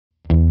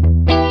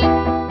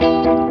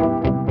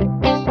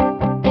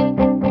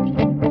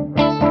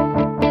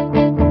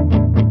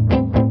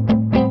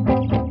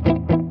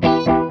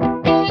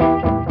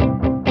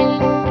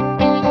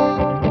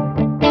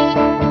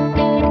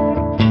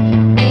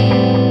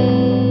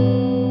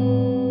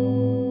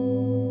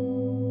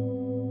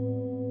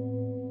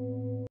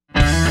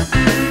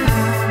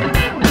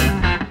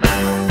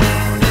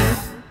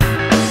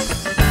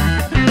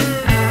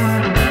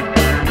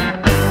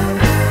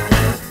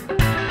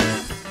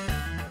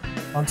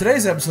On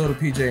today's episode of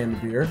PJ and the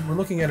Beard, we're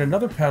looking at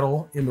another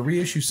pedal in the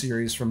Reissue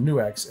Series from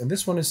NUX, and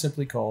this one is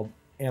simply called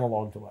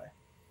Analog Delay.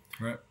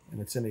 Right.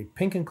 And it's in a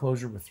pink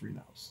enclosure with 3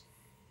 knobs.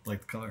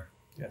 Like the color.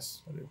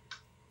 Yes, I do.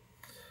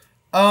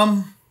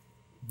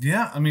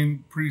 Yeah, I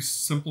mean, pretty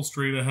simple,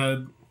 straight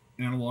ahead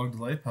analog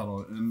delay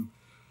pedal. And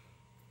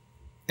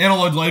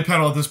analog delay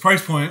pedal at this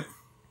price point,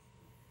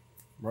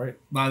 right,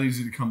 not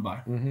easy to come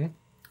by. Mm-hmm.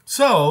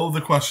 So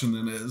the question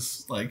then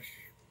is, like,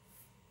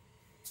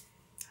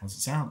 how's it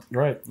sound?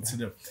 Right. What's it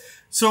do?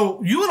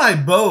 So you and I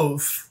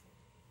both,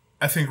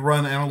 I think,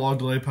 run analog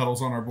delay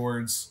pedals on our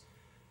boards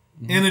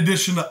in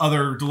addition to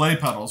other delay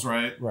pedals,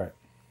 right? Right.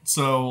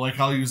 So, like,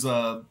 I'll use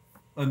a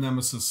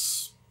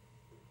Nemesis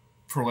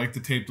for, like, the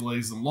tape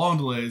delays and long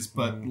delays,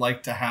 but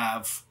like to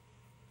have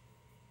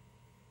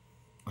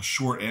a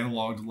short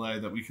analog delay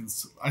that we can...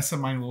 I set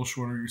mine a little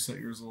shorter. You set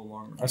yours a little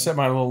longer. I set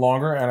mine a little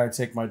longer, and I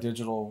take my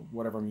digital,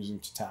 whatever I'm using,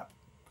 to tap.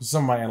 Because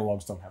some of my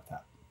analogs don't have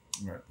tap.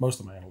 Right.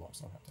 Most of my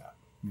analogs don't have tap.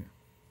 Yeah.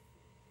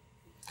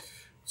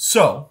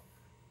 So,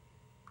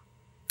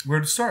 where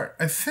to start?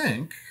 I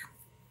think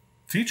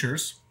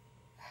features.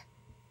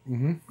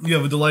 Mm-hmm. You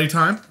have a delay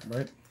time.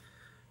 Right.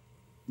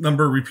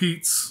 Number of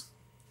repeats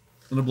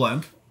in a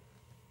blend.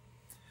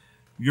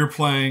 You're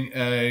playing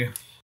a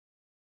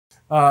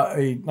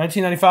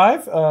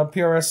 1995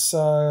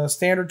 PRS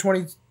Standard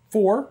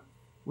 24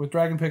 with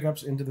Dragon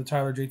pickups into the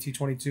Tyler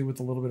JT22 with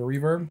a little bit of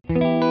reverb.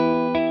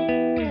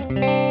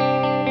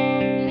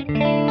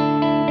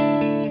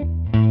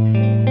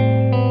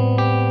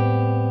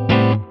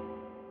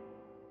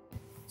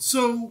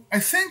 So I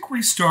think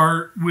we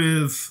start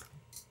with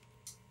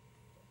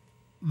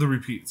the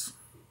repeats.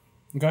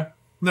 Okay.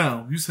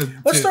 No, you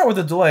said... Let's start with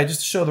the delay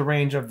just to show the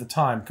range of the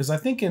time. Because I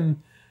think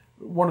in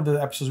one of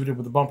the episodes we did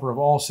with the bumper of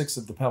all 6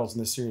 of the pedals in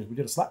this series, we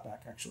did a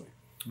slapback, actually.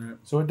 Right.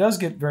 So it does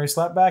get very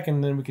slapback,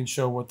 and then we can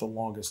show what the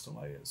longest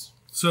delay is.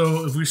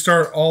 So if we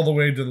start all the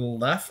way to the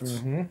left...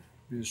 Mm-hmm.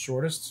 Be the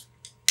shortest.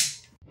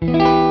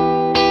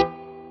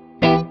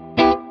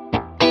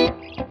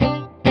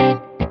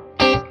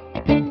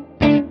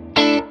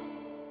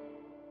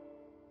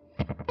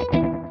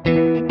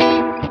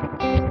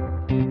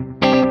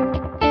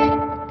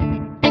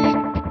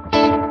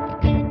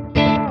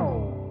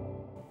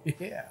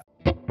 Yeah.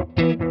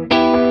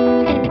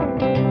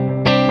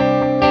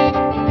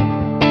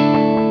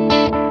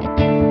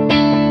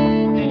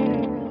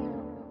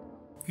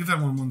 Give that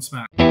one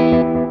smack.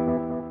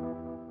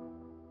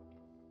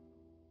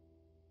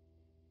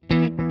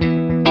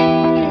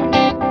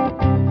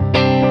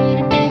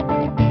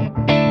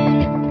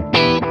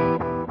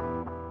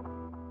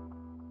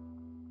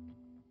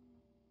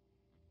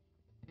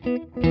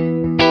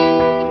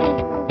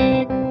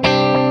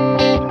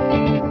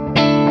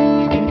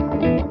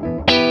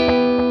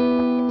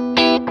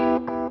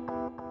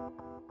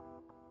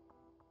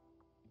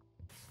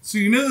 So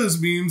you know those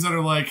memes that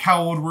are like,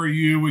 how old were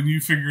you when you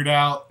figured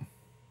out,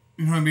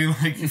 you know what I mean?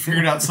 Like you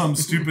figured out some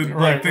stupid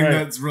thing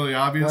that's really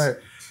obvious. Right.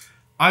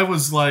 I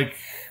was like,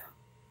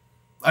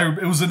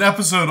 it was an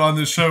episode on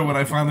this show when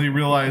I finally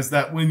realized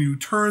that when you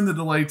turn the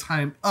delay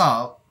time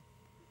up,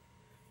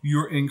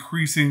 you're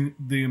increasing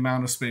the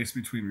amount of space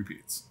between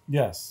repeats.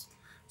 Yes.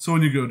 So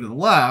when you go to the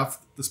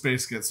left, the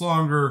space gets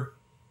longer,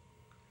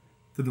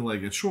 the delay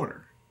gets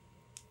shorter.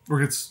 Or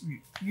gets,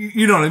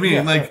 you know what I mean?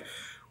 Yeah, like, right.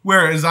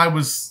 Whereas I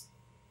was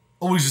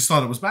always just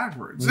thought it was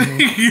backwards.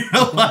 You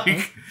know,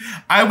 like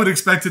I would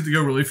expect it to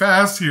go really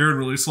fast here and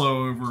really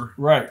slow over.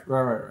 Right.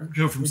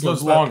 Go from It slow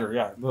goes to longer,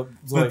 yeah. But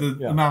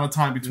the amount of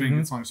time between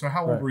gets longer. So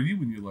how old were you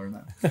when you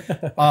learned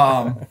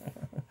that?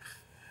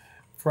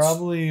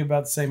 Probably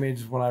about the same age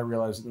as when I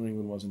realized that New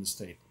England wasn't a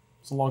state.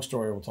 It's a long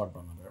story. We'll talk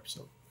about in another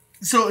episode.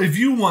 So if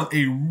you want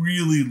a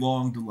really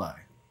long delay,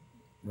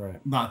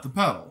 right, not the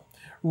pedal.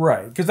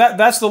 Right, because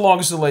that's the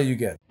longest delay you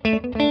get.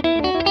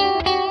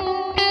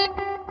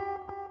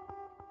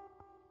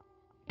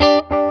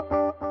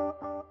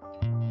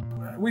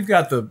 We've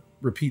got the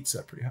repeat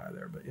set pretty high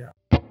there, but yeah.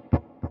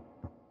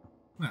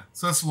 Yeah,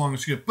 so that's the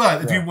longest you get.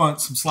 But if you want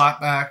some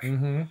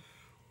slapback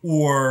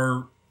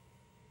or,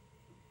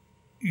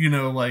 you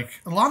know,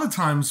 like a lot of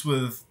times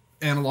with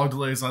analog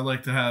delays, I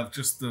like to have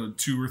just the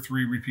 2 or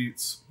 3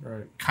 repeats.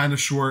 Right. Kind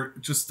of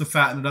short, just to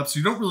fatten it up. So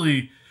you don't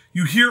really,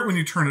 you hear it when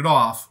you turn it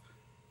off.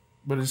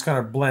 But it just kind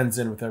of blends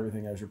in with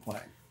everything as you're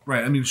playing.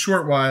 Right. I mean,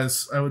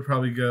 short-wise, I would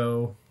probably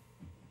go...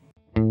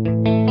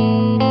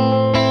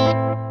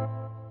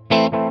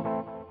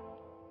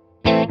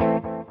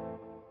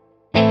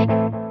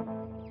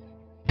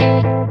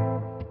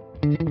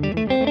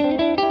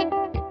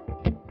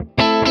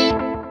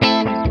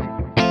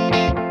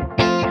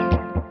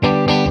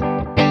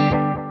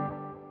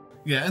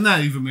 Yeah, and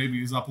that even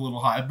maybe is up a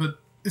little high, but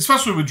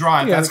especially with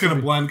drive, that's going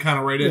to blend kind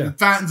of right in. It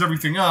fattens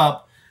everything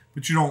up,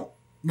 but you don't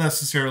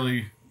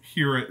necessarily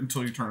hear it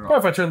until you turn it off. Or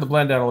if I turn the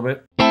blend down a little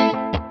bit.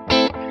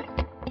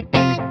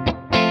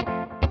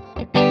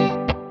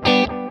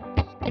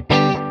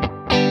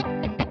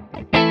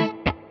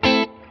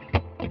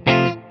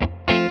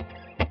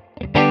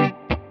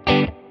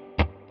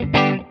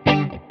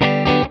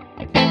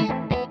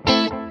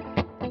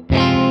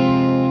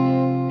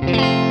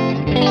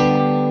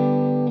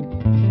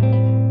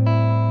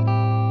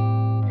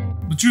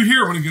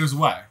 hear it when it goes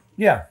away.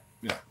 Yeah.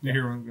 Yeah, you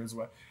hear it when it goes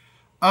away.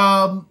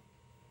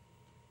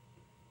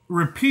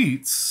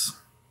 Repeats.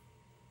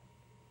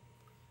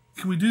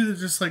 Can we do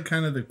just like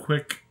kind of the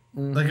quick,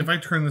 like if I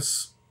turn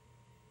this,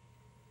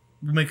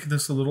 we'll make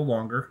this a little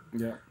longer.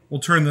 Yeah.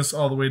 We'll turn this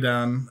all the way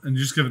down and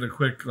just give it a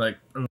quick like.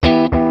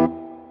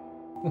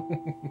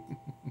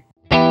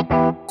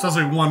 So it's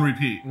like one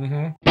repeat.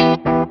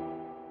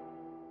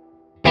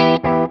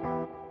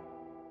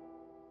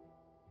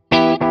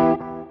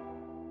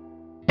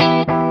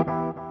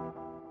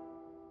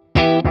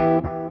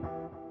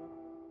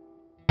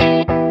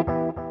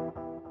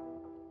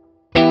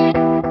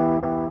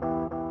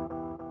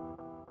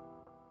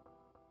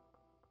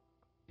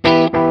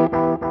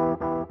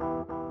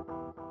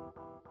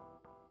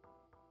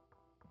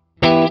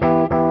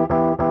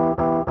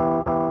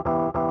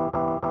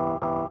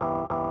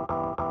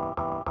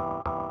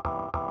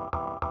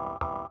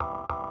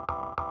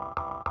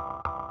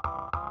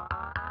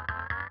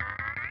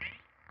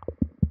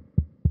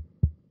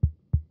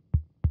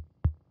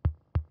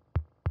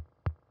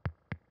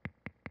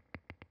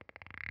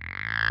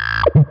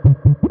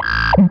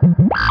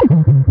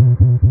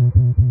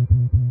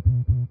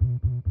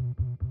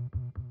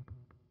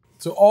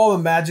 So all the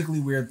magically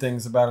weird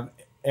things about an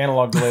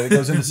analog delay that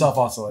goes into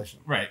self-oscillation.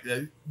 Right.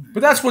 But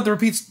that's what the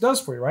repeats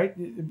does for you, right?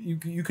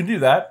 You can do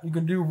that. You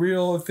can do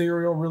real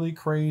ethereal, really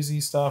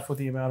crazy stuff with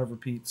the amount of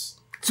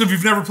repeats. So if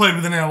you've never played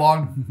with an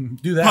analog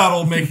Do that.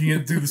 pedal, making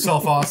it do the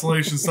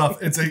self-oscillation stuff,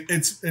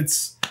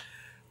 it's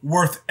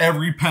worth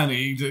every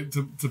penny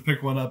to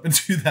pick one up and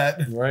do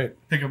that. Right.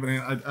 Pick up an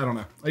I don't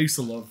know. I used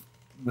to love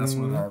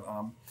messing with that.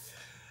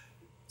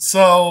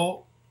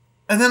 So,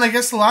 and then I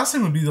guess the last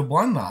thing would be the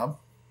blend knob.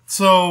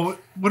 So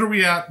what are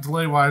we at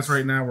delay-wise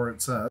right now where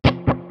it's at?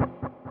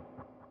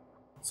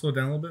 Slow it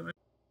down a little bit, maybe?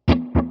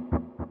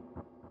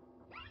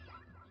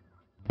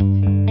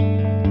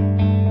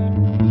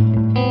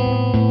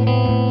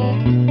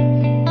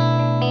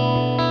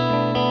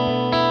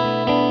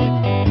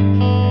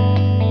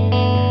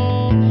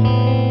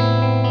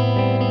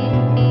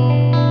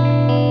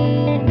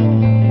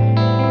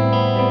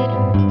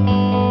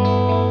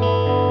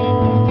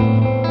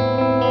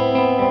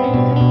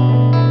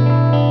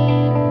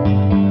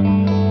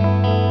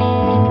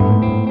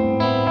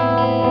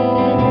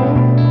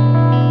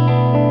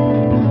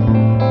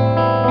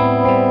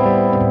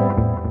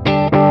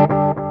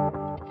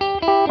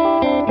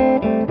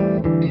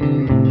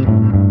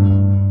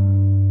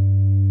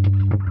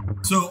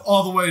 So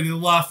all the way to the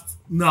left,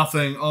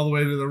 nothing. All the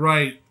way to the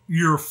right,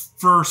 your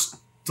first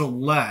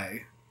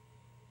delay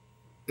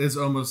is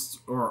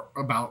almost or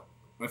about,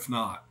 if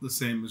not, the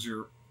same as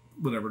your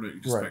whatever note you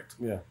just picked.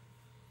 Yeah.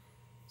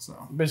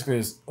 So Basically,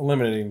 it's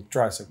eliminating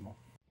dry signal.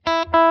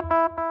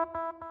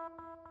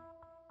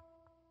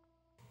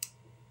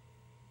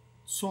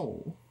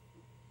 So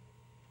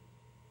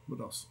what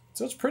else?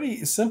 So it's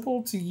pretty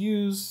simple to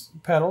use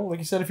pedal. Like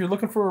you said, if you're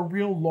looking for a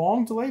real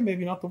long delay,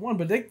 maybe not the one,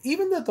 but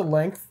even at the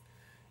length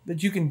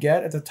that you can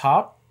get at the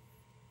top,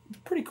 it's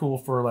pretty cool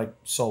for like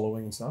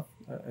soloing and stuff,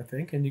 I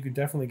think. And you can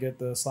definitely get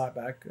the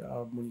slapback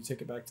when you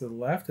take it back to the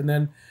left. And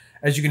then,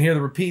 as you can hear,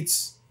 the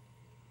repeats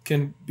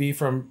can be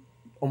from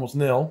almost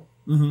nil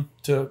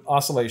to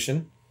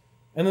oscillation.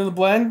 And then the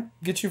blend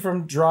gets you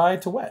from dry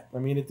to wet. I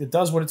mean, it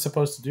does what it's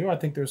supposed to do. I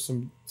think there's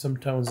some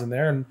tones in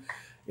there. And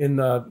in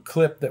the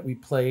clip that we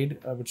played,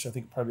 which I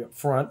think probably up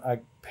front,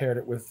 I paired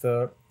it with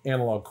the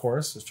analog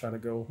chorus. Just trying to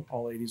go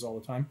all 80s all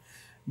the time.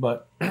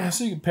 But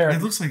so you can pair it.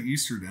 It looks like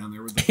Easter down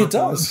there with the It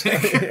does.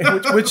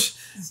 which,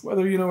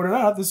 whether you know it or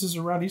not, this is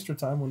around Easter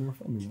time when we're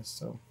filming this.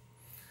 So,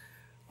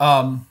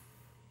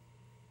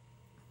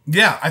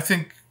 yeah, I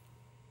think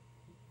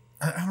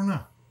I don't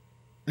know.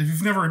 If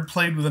you've never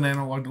played with an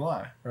analog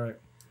delay, right,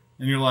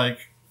 and you're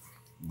like,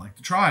 I'd like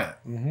to try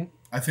it,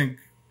 I think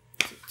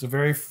it's a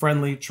very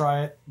friendly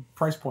try it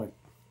price point.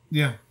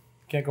 Yeah,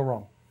 can't go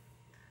wrong.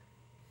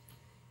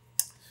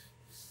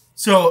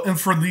 So, and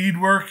for lead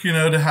work, you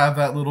know, to have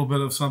that little bit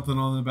of something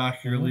on the back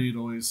of your lead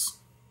always,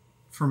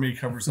 for me,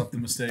 covers up the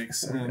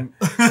mistakes. And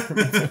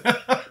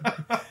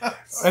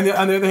on the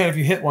other hand, if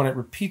you hit one, it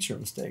repeats your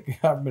mistake.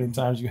 How many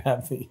times you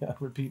have the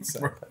repeat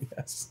set?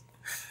 Yes.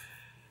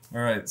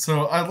 All right.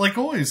 So, I like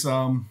always,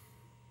 you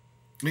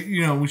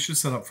know, we should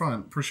set up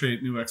front.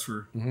 Appreciate NUX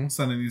for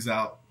sending these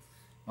out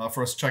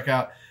for us to check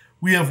out.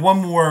 We have one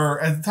more,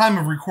 at the time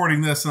of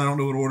recording this, and I don't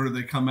know what order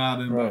they come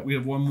out in, but we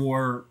have one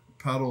more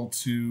pedal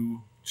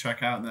to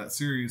check out in that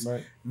series.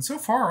 Right. And so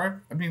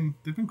far, I mean,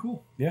 they've been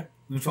cool. Yeah.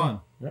 They're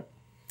fun. Yep.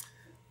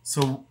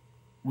 So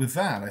with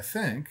that, I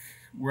think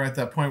we're at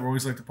that point where we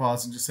always like to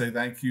pause and just say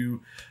thank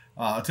you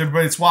to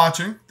everybody that's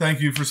watching.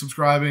 Thank you for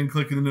subscribing,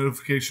 clicking the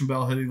notification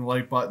bell, hitting the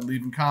like button,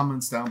 leaving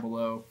comments down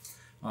below,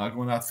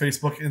 going out to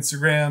Facebook,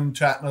 Instagram,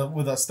 chatting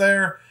with us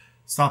there,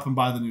 stopping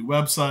by the new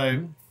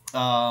website.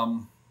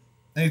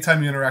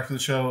 Anytime you interact with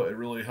the show, it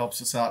really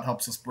helps us out,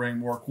 helps us bring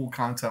more cool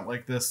content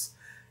like this,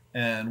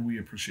 and we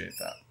appreciate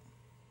that.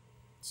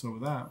 So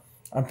with that,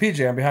 I'm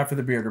PJ on behalf of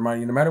the Beard,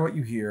 reminding you, no matter what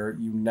you hear,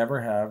 you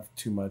never have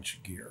too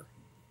much gear.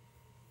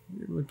 We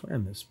didn't really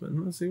plan this, but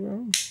let's see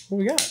what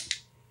we got.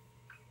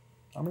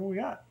 Tell me what we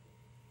got.